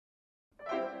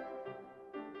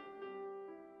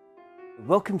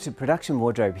Welcome to Production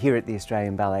Wardrobe here at the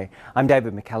Australian Ballet. I'm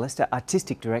David McAllister,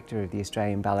 Artistic Director of the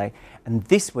Australian Ballet, and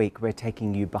this week we're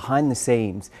taking you behind the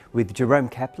scenes with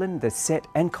Jérôme Kaplan, the set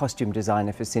and costume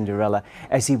designer for Cinderella,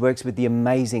 as he works with the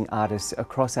amazing artists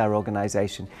across our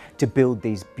organisation to build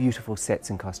these beautiful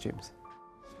sets and costumes.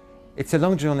 It's a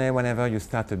long journey whenever you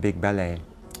start a big ballet.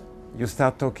 You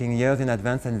start talking years in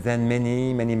advance and then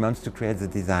many months to create the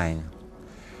design.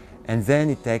 And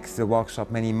then it takes the workshop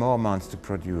many more months to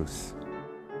produce.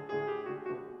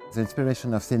 The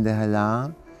inspiration of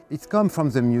Cinderella, it's come from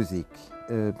the music.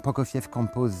 Prokofiev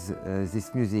composed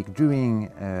this music during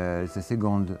the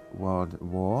Second World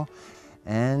War,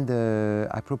 and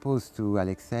I proposed to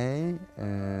Alexei,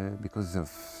 because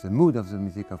of the mood of the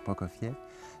music of Prokofiev,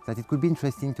 that it could be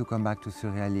interesting to come back to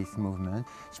surrealist movement,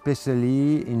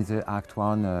 especially in the Act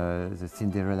One, the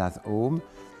Cinderella's home,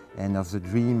 and of the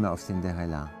dream of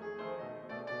Cinderella.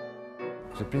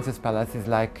 The Princess Palace is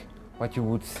like what you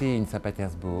would see in St.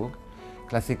 Petersburg,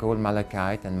 classical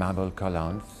malachite and marble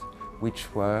columns,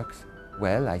 which works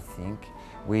well, I think,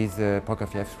 with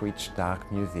Prokofiev's rich,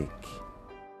 dark music.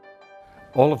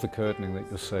 All of the curtaining that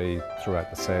you'll see throughout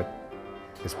the set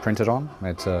is printed on.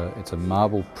 It's a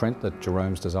marble print that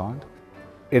Jérôme's designed.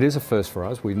 It is a first for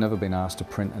us. We've never been asked to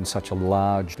print in such a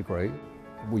large degree.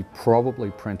 We probably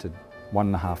printed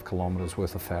 1.5 kilometres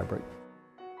worth of fabric.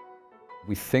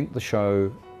 We think the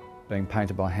show being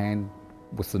painted by hand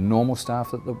with the normal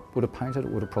staff that would have painted, it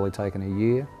would have probably taken a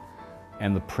year,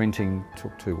 and the printing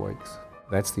took 2 weeks.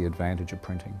 That's the advantage of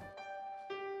printing.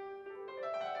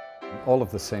 All of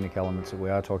the scenic elements that we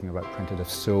are talking about printed have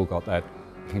still got that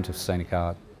hint of scenic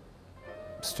art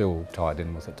still tied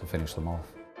in with it to finish them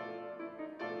off.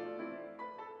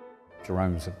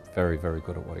 Jérôme's very, very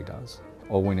good at what he does.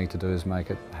 All we need to do is make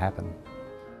it happen.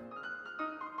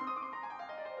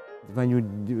 When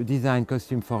you design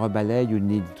costume for a ballet, you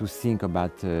need to think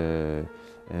about the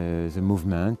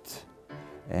movement,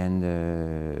 and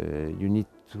you need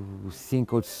to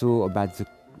think also about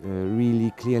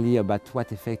really clearly about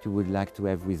what effect you would like to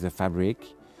have with the fabric.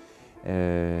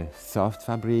 Soft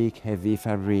fabric, heavy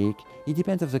fabric, it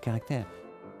depends on the character.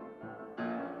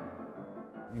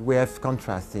 We have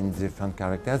contrast in different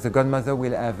characters. The godmother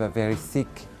will have a very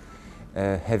thick,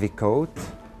 heavy coat,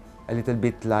 a little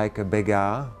bit like a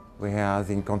beggar. Whereas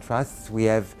in contrast, we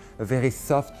have a very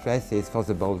soft dresses for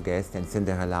the ball guest and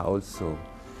Cinderella also.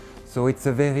 So it's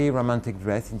a very romantic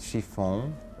dress in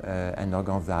chiffon and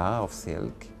organza of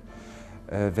silk,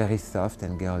 very soft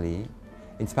and girly,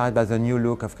 inspired by the new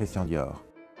look of Christian Dior.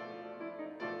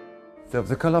 So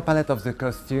the color palette of the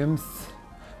costumes,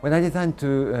 when I designed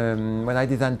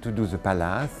to do the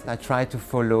palace, I try to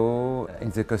follow in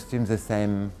the costumes the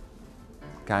same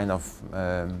kind of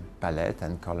palette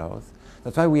and colors.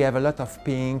 That's why we have a lot of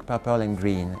pink, purple and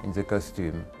green in the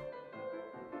costume.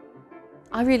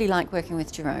 I really like working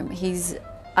with Jérôme. He's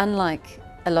unlike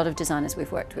a lot of designers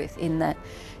we've worked with in that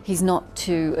he's not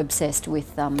too obsessed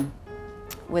with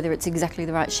whether it's exactly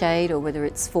the right shade or whether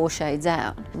it's 4 shades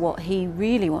out. What he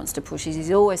really wants to push is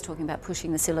he's always talking about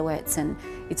pushing the silhouettes, and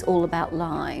it's all about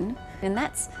line. And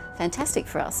that's fantastic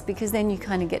for us because then you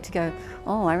kind of get to go,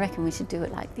 oh, I reckon we should do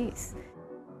it like this.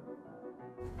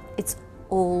 It's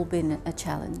all been a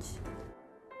challenge.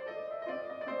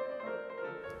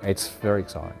 It's very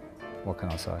exciting. What can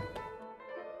I say?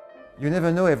 You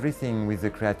never know everything with the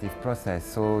creative process,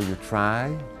 so you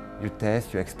try, you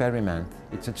test, you experiment.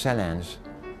 It's a challenge,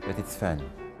 but it's fun.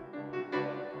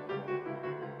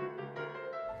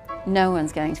 No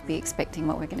one's going to be expecting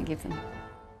what we're going to give them.